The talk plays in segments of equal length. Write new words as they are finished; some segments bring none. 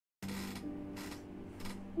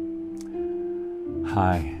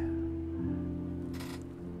Hi,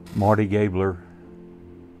 Marty Gabler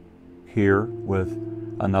here with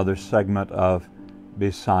another segment of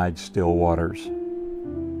Beside Still Waters.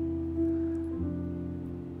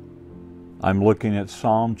 I'm looking at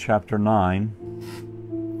Psalm chapter 9,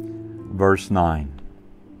 verse 9.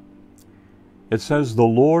 It says, "The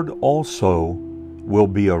Lord also will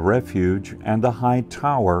be a refuge and a high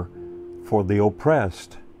tower for the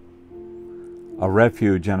oppressed, a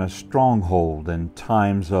refuge and a stronghold in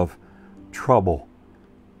times of trouble,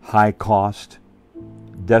 high cost,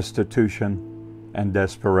 destitution, and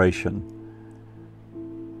desperation."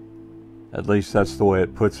 At least that's the way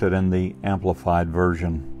it puts it in the Amplified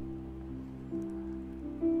Version.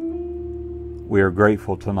 We are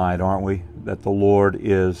grateful tonight, aren't we, that the Lord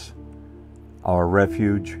is our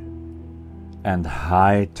refuge and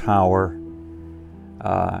high tower.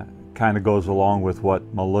 Kind of goes along with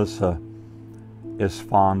what Melissa is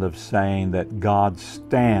fond of saying, that God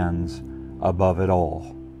stands above it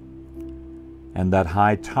all. And that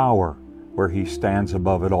high tower where He stands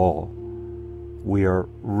above it all, we are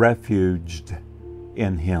refuged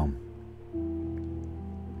in Him.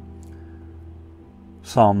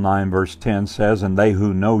 Psalm 9 verse 10 says, "And they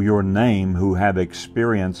who know your name, who have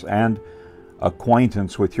experience and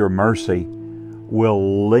acquaintance with your mercy,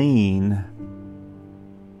 will lean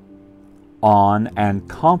on and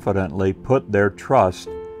confidently put their trust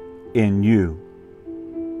in you.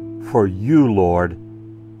 For you, Lord,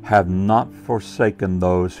 have not forsaken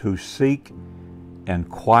those who seek,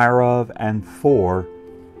 inquire of, and for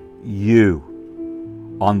you,"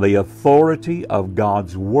 on the authority of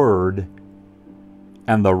God's Word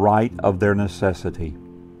and the right of their necessity.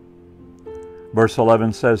 Verse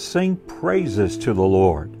 11 says, "Sing praises to the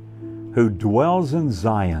Lord, who dwells in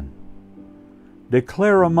Zion.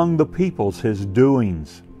 Declare among the peoples His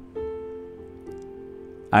doings."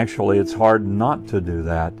 Actually, it's hard not to do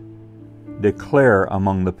that. Declare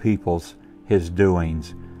among the peoples His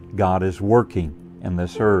doings. God is working in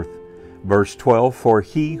this earth. Verse 12, "For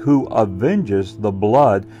He who avenges the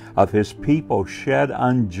blood of His people shed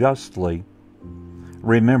unjustly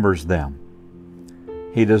remembers them.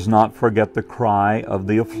 He does not forget the cry of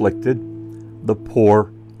the afflicted, the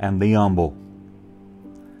poor, and the humble."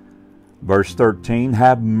 Verse 13,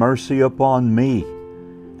 "Have mercy upon me,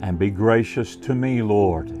 and be gracious to me,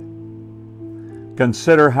 Lord.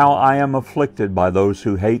 Consider how I am afflicted by those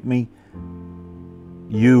who hate me,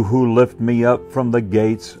 you who lift me up from the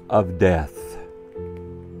gates of death."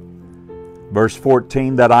 Verse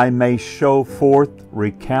 14, "That I may show forth,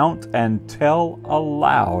 recount, and tell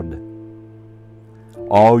aloud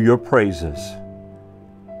all your praises,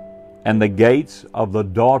 and the gates of the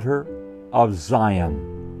daughter of Zion.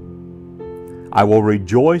 I will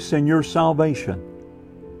rejoice in your salvation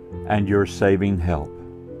and your saving help."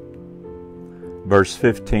 Verse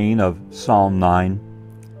 15 of Psalm 9,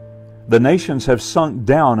 "The nations have sunk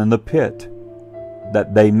down in the pit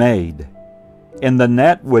that they made. In the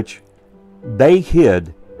net which they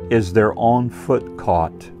hid is their own foot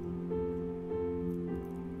caught."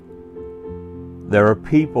 There are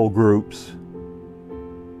people groups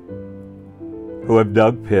who have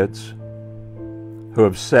dug pits, who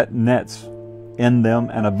have set nets in them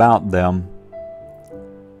and about them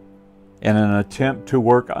in an attempt to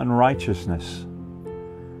work unrighteousness.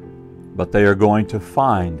 But they are going to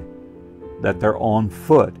find that their own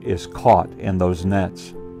foot is caught in those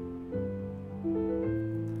nets.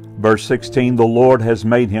 Verse 16, "The Lord has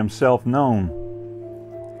made Himself known.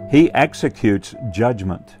 He executes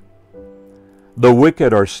judgment. The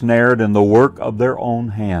wicked are snared in the work of their own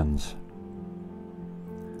hands."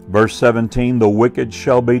 Verse 17, "The wicked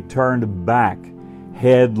shall be turned back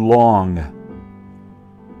headlong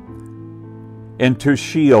into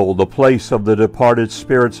Sheol, the place of the departed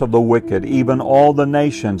spirits of the wicked, even all the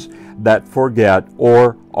nations that forget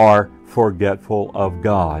or are forgetful of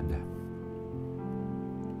God."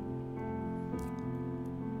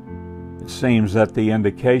 It seems that the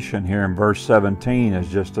indication here in verse 17 is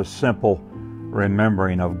just a simple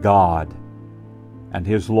remembering of God and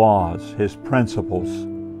His laws, His principles.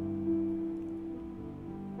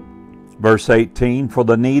 Verse 18, "For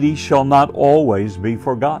the needy shall not always be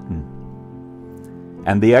forgotten,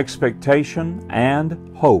 and the expectation and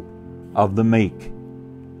hope of the meek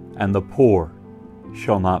and the poor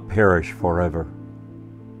shall not perish forever."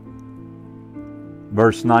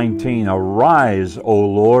 Verse 19, "Arise, O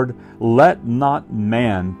Lord, let not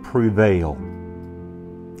man prevail."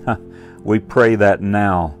 We pray that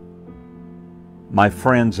now. My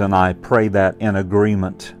friends and I pray that in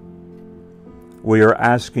agreement. We are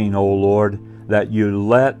asking, O Lord, that you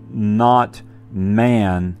let not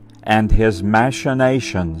man and his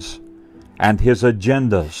machinations and his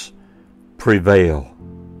agendas prevail.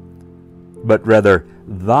 But rather,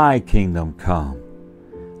 thy kingdom come,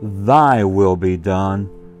 thy will be done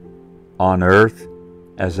on earth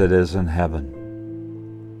as it is in heaven.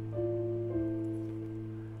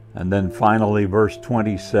 And then finally, verse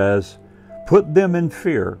 20 says, put them in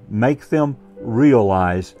fear, make them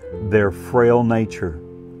realize their frail nature.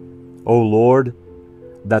 O Lord,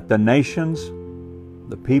 that the nations,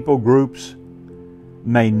 the people groups,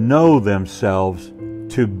 may know themselves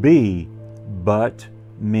to be but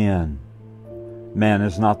men. Man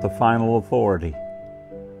is not the final authority.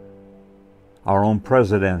 Our own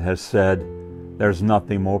president has said, there's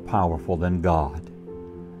nothing more powerful than God.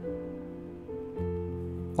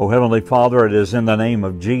 Oh, Heavenly Father, it is in the name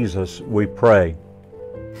of Jesus we pray.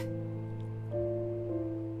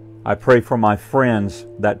 I pray for my friends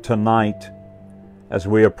that tonight, as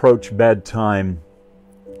we approach bedtime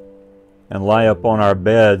and lie up on our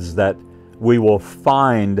beds, that we will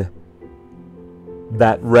find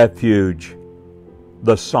that refuge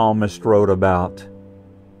the psalmist wrote about.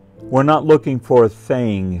 We're not looking for a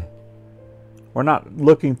thing. We're not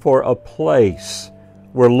looking for a place.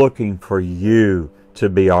 We're looking for you to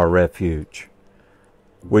be our refuge.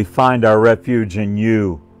 We find our refuge in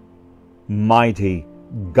you, mighty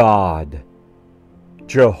God,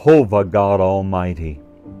 Jehovah God Almighty.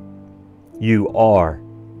 You are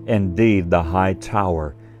indeed the high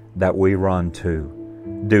tower that we run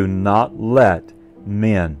to. Do not let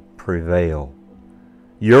men prevail.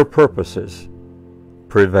 Your purposes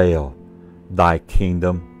prevail. Thy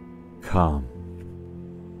kingdom come.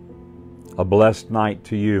 A blessed night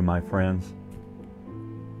to you, my friends,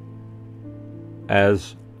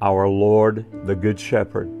 as our Lord, the Good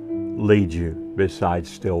Shepherd, leads you beside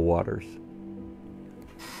still waters.